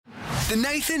The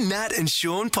Nathan, Nat and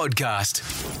Sean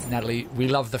podcast. Natalie, we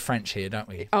love the French here, don't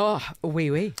we? Oh,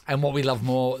 oui. And what we love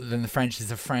more than the French is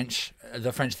the French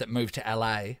that move to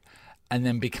LA and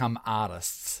then become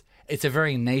artists. It's a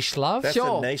very niche love. That's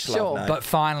a niche love, mate. But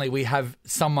finally, we have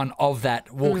someone of that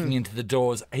walking into the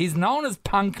doors. He's known as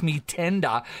Punk Me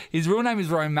Tender. His real name is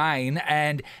Romain,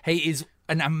 and he is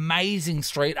an amazing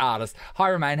street artist. Hi,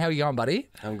 Romain. How are you going, buddy?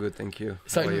 I'm good, thank you.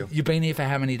 So How are you? You've been here for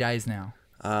how many days now?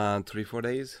 3-4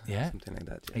 days. Yeah. Something like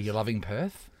that. Yes. Are you loving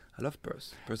Perth? I love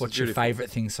Perth. Perth What's is your beautiful. favourite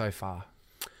thing so far?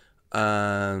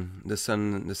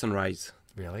 The sunrise.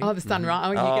 Really? Oh, the sunrise.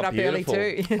 Oh, you Oh, get up beautiful.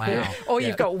 early too. Wow. Or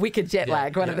you've got wicked jet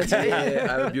lag, one of the two. Yeah,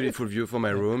 I have a beautiful view from my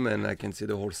room, and I can see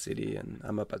the whole city. And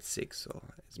I'm up at 6, so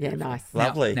it's Yeah, beautiful. nice.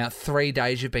 Lovely. Now, 3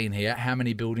 days you've been here. How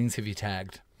many buildings have you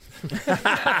tagged? I'm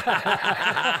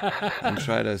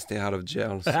trying to stay out of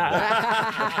jail. So.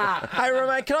 Hey,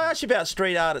 Romain, can I ask you about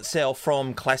street art itself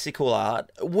from classical art?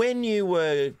 When you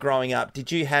were growing up, did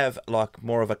you have like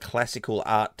more of a classical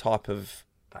art type of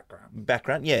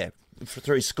background? Yeah,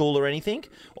 through school or anything?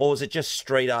 Or was it just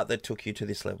street art that took you to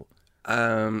this level?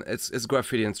 It's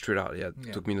graffiti and street art. Yeah,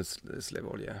 it took me this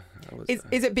level. Yeah, I was,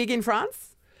 Is it big in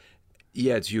France?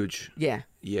 yeah, it's huge. Yeah.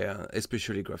 Yeah,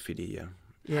 especially graffiti. Yeah.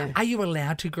 Yeah. Are you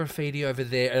allowed to graffiti over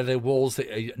there? Are there walls that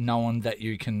are known that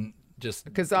you can just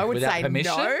Because I would without say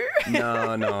permission?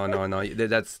 no. No.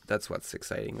 That's what's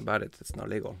exciting about it. It's not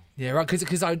legal. Yeah, right.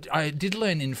 Because I did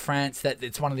learn in France that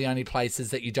it's one of the only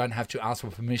places that you don't have to ask for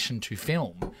permission to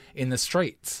film in the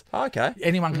streets. Okay.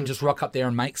 Anyone can just rock up there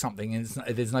and make something, and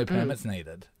there's no permits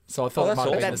needed. So I thought it that's might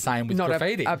have been awesome. the same with Not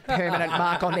graffiti. a permanent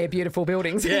mark on their beautiful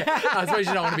buildings. I suppose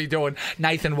you don't want to be doing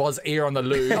Nathan was here on the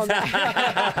Louvre.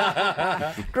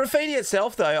 Graffiti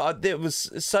itself, though, it was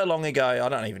so long ago, I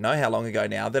don't even know how long ago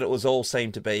now, that it was all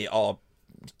seemed to be,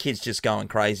 kids just going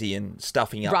crazy and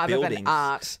stuffing up Rather than buildings.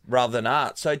 art. Rather than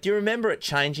art. So do you remember it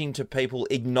changing to people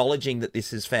acknowledging that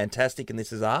this is fantastic and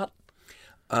this is art?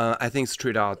 I think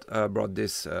street art brought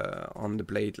this on the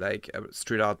plate. Like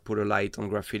street art put a light on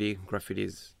graffiti. Graffiti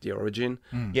is the origin.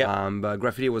 Yeah. But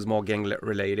graffiti was more gang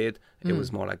related. It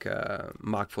was more like a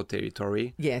mark for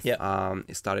territory. Yes. Yeah.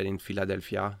 It started in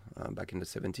Philadelphia back in the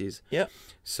 70s. Yeah.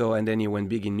 So, and then it went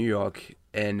big in New York,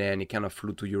 and then it kind of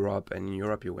flew to Europe, and in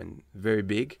Europe it went very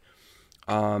big.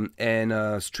 And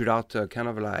street art kind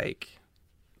of like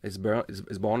it's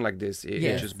born like this. It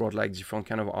Yes. just brought like different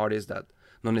kind of artists that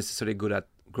not necessarily good at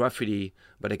graffiti,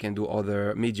 but they can do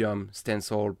other medium,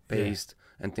 stencil, paste,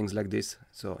 and things like this.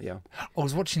 So yeah. I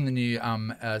was watching the new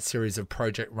series of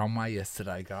Project Runway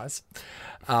yesterday, guys.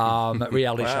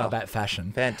 Reality show Wow. about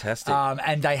fashion. Fantastic.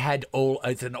 And they had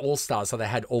it's an all-star, so they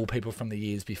had all people from the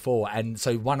years before. And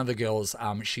so one of the girls,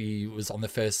 she was on the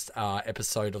first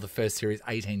episode of the first series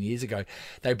 18 years ago.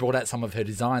 They brought out some of her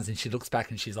designs, and she looks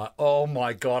back and she's like, oh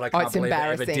my God, I can't it's believe I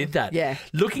ever embarrassing. did that. Yeah.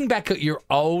 Looking back at your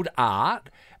old art,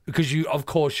 because of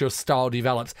course, your style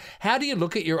develops. How do you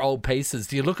look at your old pieces?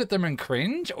 Do you look at them and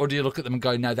cringe, or do you look at them and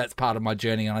go, no, that's part of my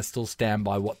journey and I still stand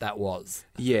by what that was?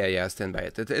 Yeah, I stand by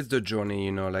it. It's the journey,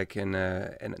 you know, like, and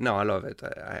no, I love it.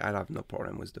 I have no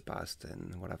problem with the past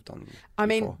and what I've done I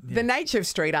mean, before. the nature of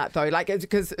street art, though, like,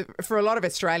 because for a lot of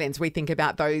Australians, we think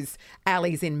about those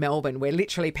alleys in Melbourne where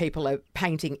literally people are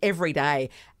painting every day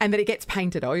and that it gets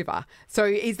painted over. So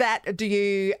is that,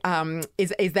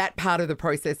 is that part of the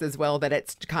process as well, that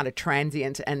it's kind of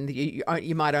transient and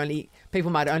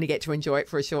people might only get to enjoy it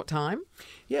for a short time?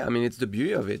 Yeah, I mean, it's the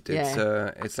beauty of it.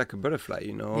 Yeah. It's like a butterfly,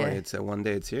 you know. Yeah. It's one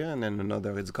day it's here and then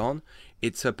another it's gone.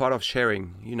 It's a part of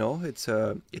sharing, you know. It's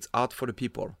art for the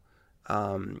people.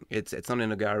 It's not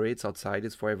in a gallery. It's outside.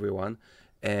 It's for everyone,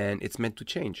 and it's meant to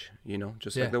change, you know,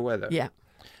 just like the weather. Yeah.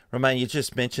 Romain, you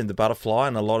just mentioned the butterfly,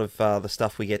 and a lot of the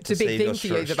stuff we get to It's a big see thing of for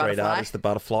you, the street butterfly. art is the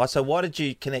butterfly. So why did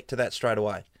you connect to that straight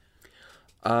away?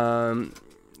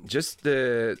 Just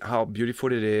how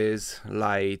beautiful it is,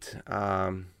 light.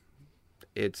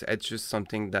 It's just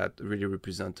something that really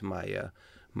represents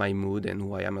my mood and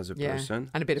who I am as a Yeah. person.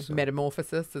 And a bit of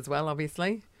metamorphosis as well,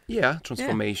 obviously. Yeah,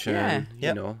 transformation. Yeah. You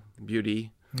Yep. know,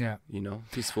 beauty. Yeah. You know,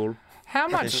 peaceful. How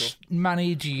much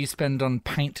money do you spend on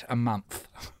paint a month?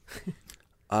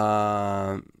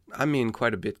 I mean,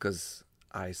 quite a bit because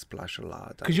I splash a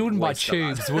lot. Because you wouldn't buy waste a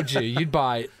lot. tubes, would you? You'd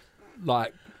buy,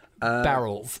 like,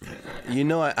 barrels. You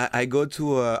know, I go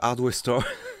to a hardware store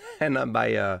and I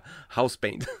buy house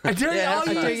paint. I do. Yeah, Oh,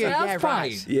 I you do, use yeah, house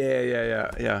right.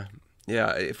 paint.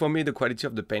 Yeah. For me, the quality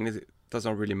of the paint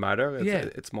doesn't really matter.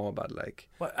 It's more about like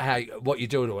What you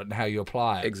do to it and how you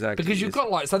apply it. Exactly. Because you've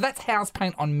got so that's house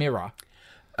paint on mirror.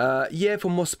 Yeah, for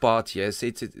most part, yes.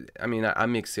 I mean, I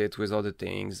mix it with other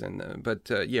things,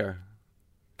 but yeah.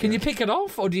 Can you pick it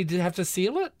off, or do you have to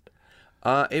seal it?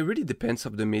 It really depends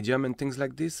of the medium and things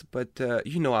like this. But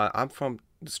I'm from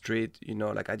the street.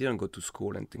 Like I didn't go to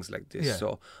school and things like this. Yeah.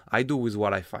 So I do with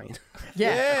what I find.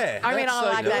 Yeah, I mean, that's I so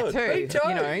like good. that Me too.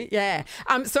 too. Yeah.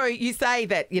 So you say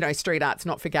that street art's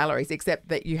not for galleries, except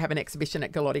that you have an exhibition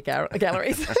at Galati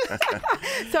Galleries.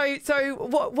 so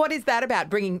what is that about?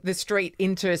 Bringing the street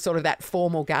into sort of that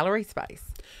formal gallery space?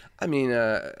 I mean,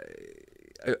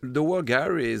 the word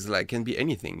gallery is can be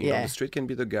anything. Yeah. The street can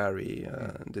be the gallery.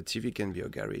 The TV can be a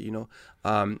gallery.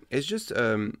 It's just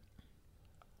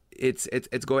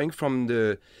it's going from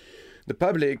the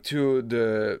public to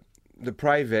the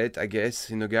private, I guess,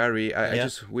 in a gallery.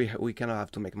 We kind of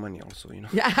have to make money also.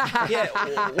 Yeah.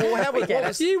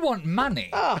 Well, You want money.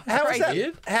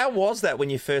 How was that when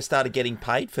you first started getting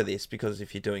paid for this? Because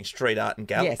if you're doing street art and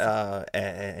Yes.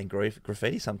 and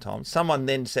graffiti, sometimes someone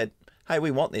then said, "Hey,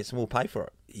 we want this, and we'll pay for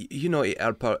it."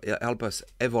 It help us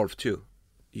evolve too.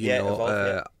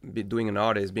 Being an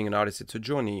artist, it's a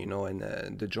journey,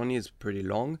 and the journey is pretty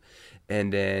long.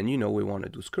 And then, we want to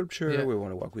do sculpture, we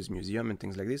want to work with museum and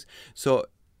things like this. So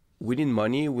we need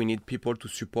money, we need people to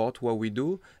support what we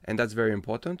do, and that's very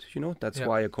important, That's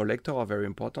why a collector are very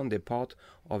important. They're part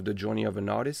of the journey of an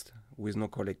artist. With no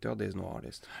collector, there's no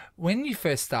artist. When you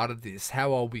first started this,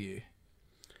 how old were you?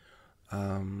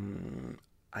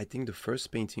 I think the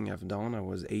first painting I've done, I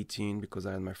was 18 because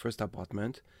I had my first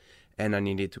apartment. And I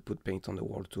needed to put paint on the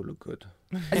wall to look good.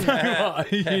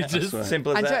 You just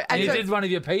Simple as that. and you did one of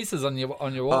your pieces on your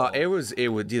wall.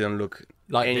 It didn't look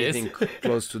Like anything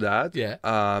close to that.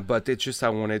 Yeah. But it's just I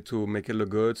wanted to make it look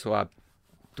good, so I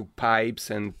took pipes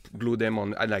and glued them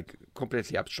on. I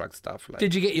completely abstract stuff.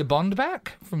 Did you get your bond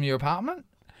back from your apartment?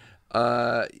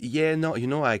 No,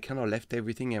 I kind of left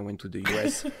everything and went to the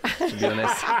US, to be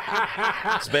honest.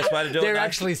 It's the best way to do it. They're mate.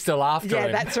 actually still after Yeah,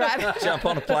 him. that's right. Jump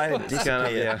on a plane and disappear.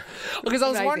 Yeah. Because I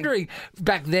was Amazing. wondering,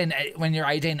 back then, when you're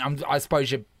 18, I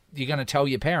suppose you're going to tell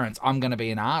your parents, I'm going to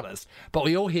be an artist. But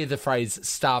we all hear the phrase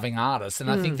starving artist. And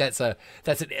I think that's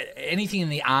anything in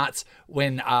the arts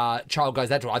when a child goes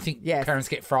that way, I think Yes. parents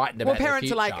get frightened Well, about parents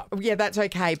their are like, future. yeah, that's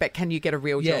okay, but can you get a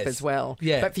real job Yes. as well?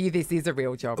 Yeah. But for you, this is a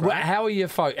real job, Well, right? how are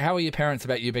your parents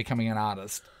about you becoming an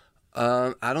artist?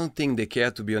 I don't think they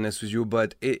care, to be honest with you,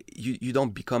 but you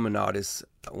don't become an artist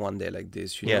one day like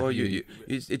this.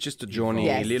 It's just a journey,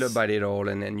 Yes. little by little,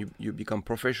 and then you become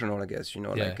professional, I guess.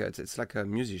 Yeah. It's like a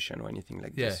musician or anything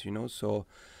like Yeah. this. So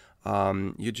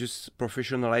you just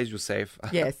professionalize yourself.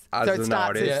 Yes. as So it an starts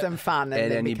artist, with some fun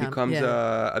and then it becomes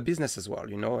yeah. a business as well.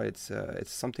 It's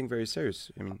something very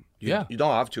serious. I mean, Yeah. you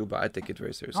don't have to, but I take it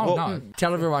very seriously. Oh, no.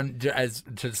 Tell everyone,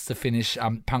 just to finish,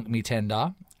 Punk Me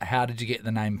Tender, how did you get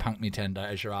the name Punk Me Tender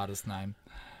as your artist name?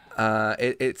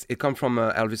 It comes from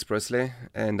Elvis Presley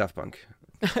and Daft Punk.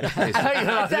 It's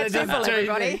that simple,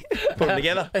 everybody. Put them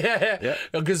together. Yeah.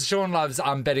 Because Sean loves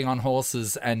betting on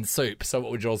horses and soup. So what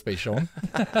would yours be, Sean?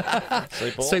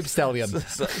 Soup Stallion.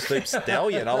 Soup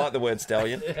Stallion. I like the word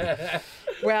stallion.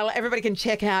 Well, everybody can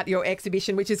check out your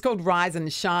exhibition, which is called Rise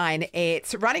and Shine.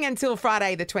 It's running until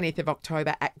Friday, the 20th of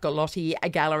October at Galati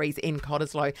Galleries in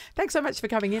Cottesloe. Thanks so much for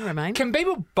coming in, Romain. Can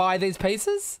people buy these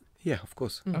pieces? Yeah, of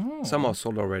course. Some are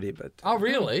sold already, but Oh,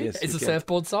 really? Yes, Is you the can.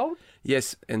 surfboard sold?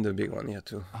 yes, and the big one, yeah,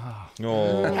 too. Oh,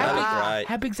 that'd be great.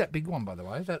 How big's that big one, by the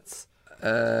way? That's...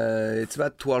 It's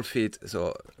about 12 feet,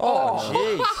 so Oh,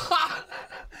 jeez.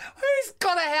 Who's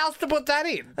got a house to put that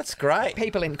in? That's great.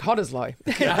 People in Cottesloe.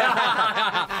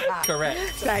 Correct.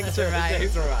 Thanks, Romain.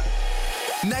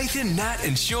 Nathan, Nat,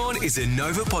 and Sean is a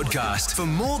Nova podcast. For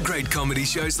more great comedy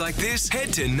shows like this,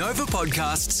 head to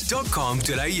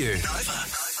novapodcasts.com.au.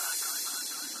 Nova.